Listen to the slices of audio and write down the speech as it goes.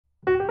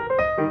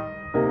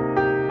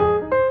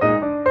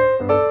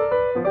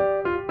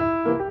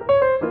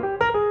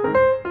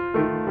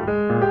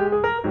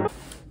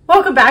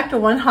welcome back to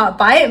One Hot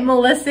Bite.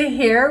 Melissa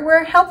here,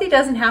 where healthy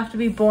doesn't have to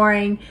be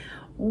boring.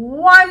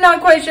 Well, I'm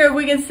not quite sure if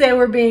we can say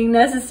we're being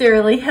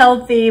necessarily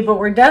healthy, but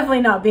we're definitely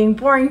not being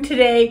boring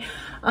today.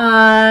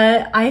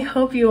 I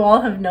hope you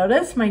all have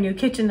noticed my new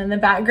kitchen in the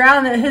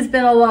background. It has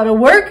been a lot of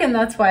work, and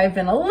that's why I've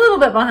been a little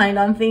bit behind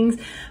on things.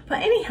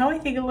 But anyhow, I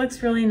think it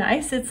looks really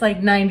nice. It's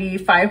like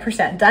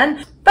 95%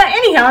 done. But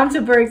anyhow, I'm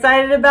super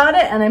excited about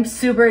it, and I'm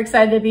super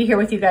excited to be here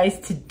with you guys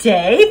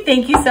today.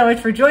 Thank you so much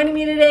for joining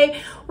me today.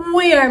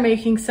 We are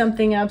making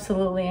something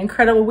absolutely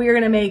incredible. We are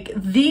gonna make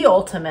the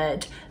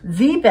ultimate,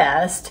 the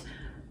best,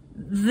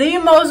 the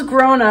most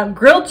grown-up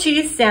grilled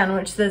cheese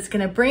sandwich that's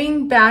going to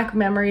bring back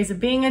memories of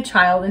being a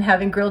child and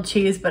having grilled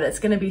cheese, but it's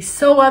going to be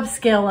so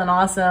upscale and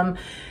awesome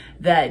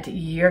that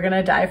you're going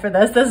to die for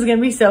this. This is going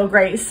to be so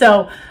great.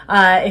 So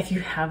if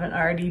you haven't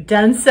already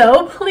done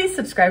so, please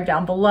subscribe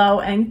down below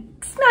and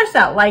smash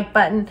that like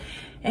button.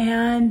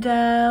 And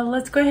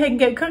let's go ahead and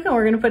get cooking.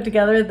 We're going to put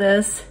together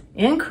this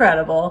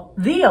incredible,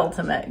 the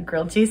ultimate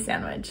grilled cheese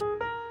sandwich.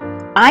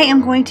 I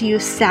am going to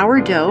use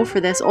sourdough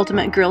for this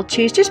ultimate grilled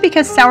cheese just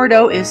because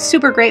sourdough is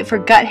super great for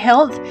gut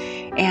health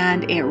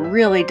and it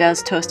really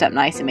does toast up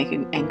nice and make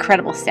an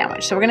incredible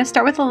sandwich. So we're going to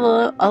start with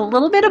a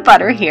little bit of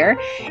butter here.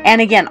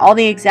 And again, all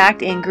the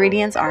exact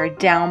ingredients are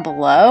down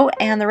below,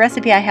 and the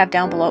recipe I have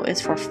down below is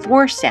for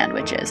 4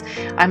 sandwiches.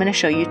 I'm going to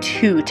show you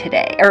 2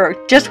 today, or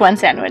just 1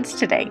 sandwich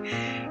today.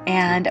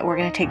 And we're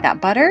going to take that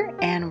butter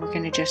and we're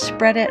going to just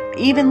spread it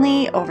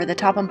evenly over the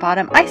top and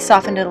bottom. I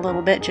softened it a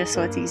little bit just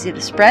so it's easy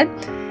to spread.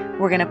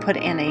 We're going to put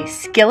in a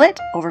skillet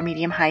over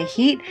medium-high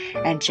heat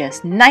and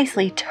just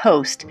nicely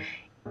toast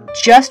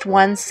just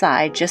one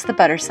side, just the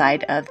butter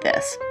side of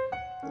this.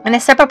 In a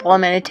separate bowl,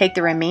 I'm going to take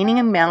the remaining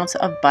amounts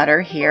of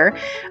butter here.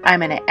 I'm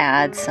going to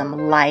add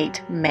some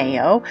light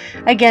mayo.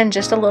 Again,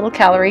 just a little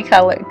calorie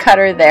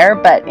cutter there,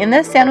 but in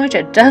this sandwich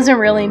it doesn't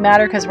really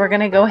matter because we're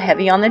going to go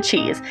heavy on the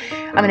cheese.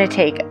 I'm going to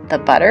take the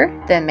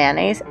butter, the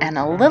mayonnaise, and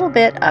a little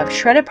bit of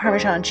shredded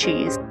Parmesan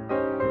cheese.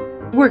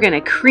 We're going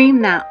to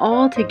cream that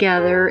all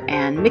together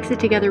and mix it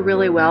together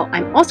really well.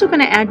 I'm also going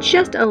to add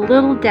just a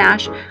little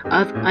dash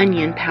of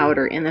onion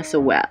powder in this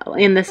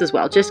as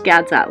well. Just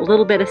adds that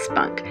little bit of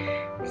spunk.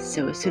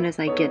 So as soon as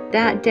I get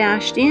that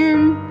dashed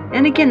in,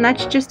 and again,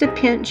 that's just a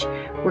pinch,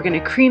 we're going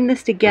to cream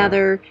this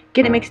together,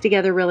 get it mixed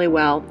together really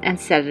well, and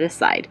set it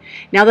aside.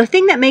 Now, the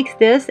thing that makes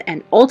this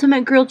an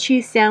ultimate grilled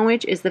cheese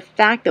sandwich is the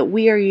fact that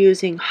we are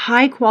using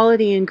high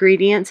quality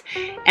ingredients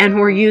and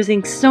we're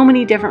using so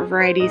many different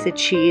varieties of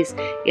cheese.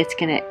 It's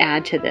going to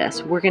add to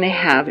this. We're going to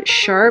have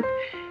sharp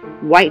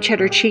white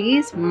cheddar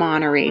cheese,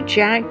 Monterey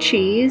Jack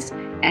cheese,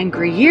 and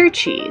Gruyere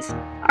cheese.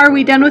 Are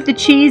we done with the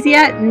cheese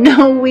yet?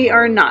 No, we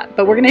are not.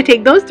 But we're going to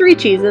take those 3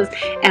 cheeses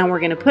and we're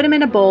going to put them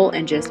in a bowl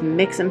and just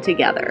mix them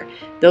together.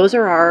 Those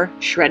are our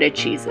shredded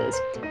cheeses.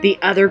 The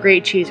other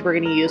great cheese we're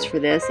going to use for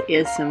this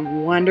is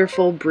some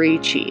wonderful Brie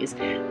cheese.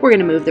 We're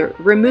going to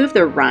remove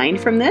the rind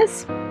from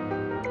this,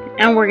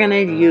 and we're going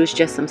to use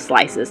just some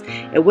slices.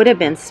 It would have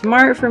been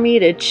smart for me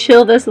to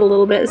chill this a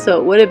little bit so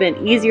it would have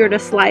been easier to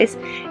slice.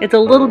 It's a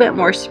little bit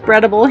more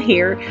spreadable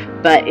here,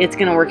 but it's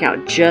going to work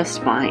out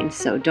just fine.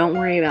 So don't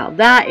worry about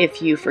that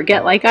if you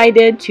forget, like I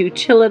did, to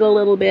chill it a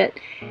little bit.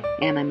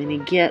 And I'm going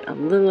to get a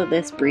little of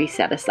this Brie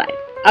set aside.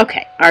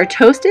 Okay, our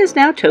toast is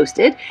now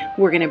toasted.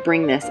 We're going to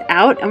bring this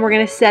out and we're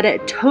going to set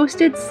it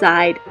toasted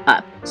side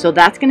up. So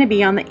that's going to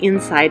be on the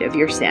inside of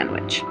your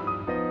sandwich.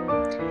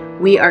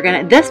 We are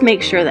going to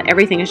make sure that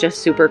everything is just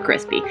super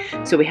crispy.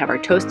 So we have our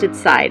toasted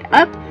side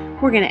up.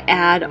 We're going to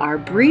add our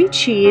Brie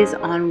cheese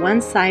on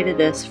one side of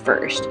this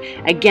first.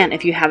 Again,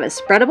 if you have it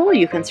spreadable,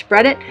 you can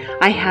spread it.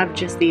 I have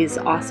just these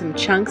awesome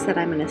chunks that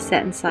I'm going to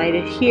set inside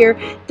of here.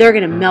 They're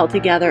going to melt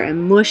together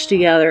and mush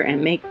together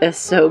and make this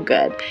so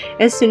good.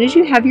 As soon as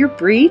you have your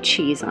Brie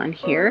cheese on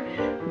here,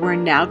 we're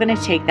now going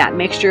to take that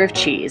mixture of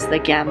cheese.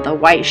 Again, the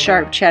white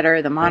sharp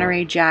cheddar, the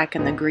Monterey Jack,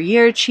 and the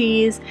Gruyere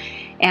cheese.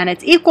 And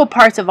it's equal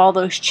parts of all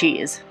those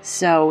cheese.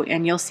 So,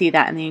 and you'll see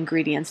that in the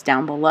ingredients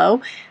down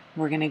below.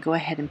 We're going to go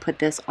ahead and put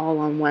this all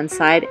on one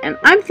side. And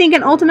I'm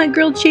thinking ultimate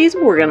grilled cheese,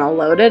 we're going to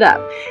load it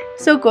up.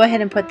 So go ahead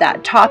and put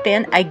that top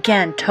in.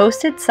 Again,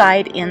 toasted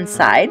side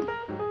inside.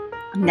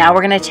 Now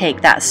we're going to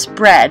take that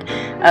spread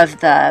of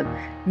the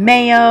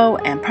mayo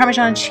and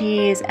Parmesan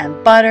cheese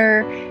and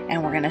butter,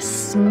 and we're going to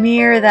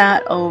smear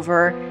that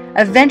over.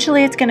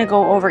 Eventually it's going to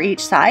go over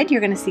each side. You're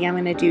going to see I'm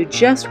going to do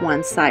just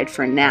one side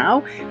for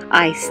now.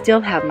 I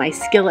still have my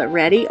skillet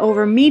ready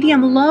over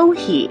medium-low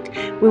heat.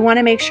 We want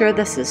to make sure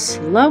this is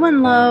slow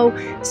and low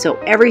so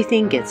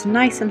everything gets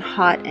nice and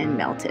hot and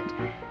melted.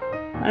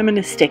 I'm going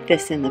to stick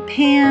this in the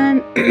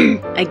pan.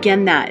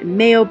 Again, that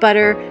mayo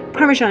butter,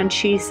 Parmesan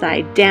cheese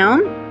side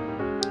down.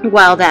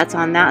 While that's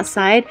on that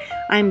side,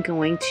 I'm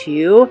going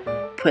to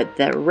put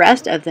the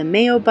rest of the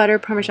mayo butter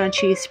Parmesan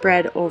cheese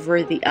spread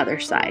over the other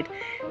side.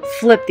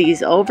 Flip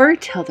these over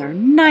till they're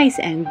nice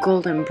and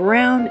golden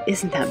brown.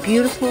 Isn't that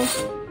beautiful?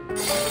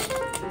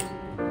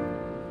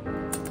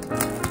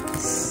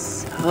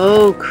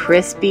 So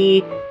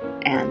crispy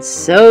and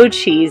so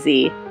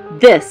cheesy.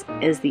 This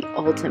is the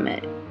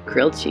ultimate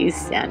grilled cheese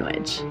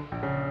sandwich.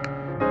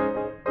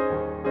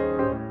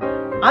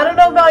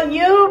 know about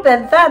you,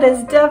 but that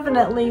is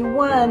definitely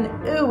one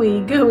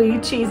ooey gooey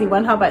cheesy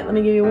one. How about, let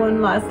me give you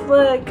one last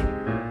look.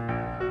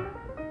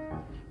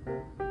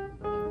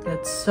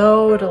 It's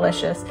so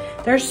delicious.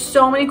 There's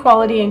so many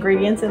quality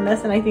ingredients in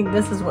this, and I think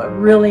this is what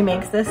really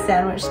makes this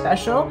sandwich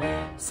special.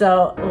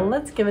 So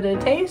let's give it a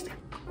taste.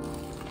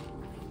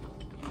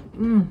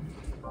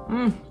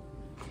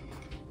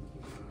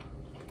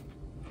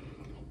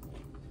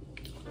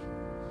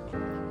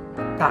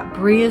 That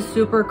brie is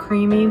super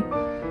creamy.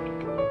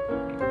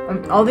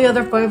 All the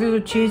other flavors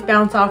of cheese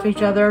bounce off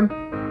each other.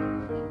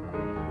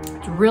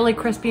 It's really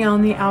crispy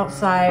on the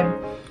outside.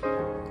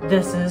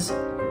 This is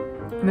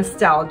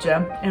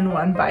nostalgia in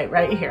one bite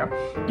right here.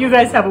 You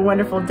guys have a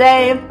wonderful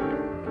day.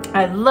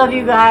 I love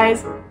you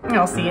guys, and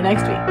I'll see you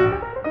next week.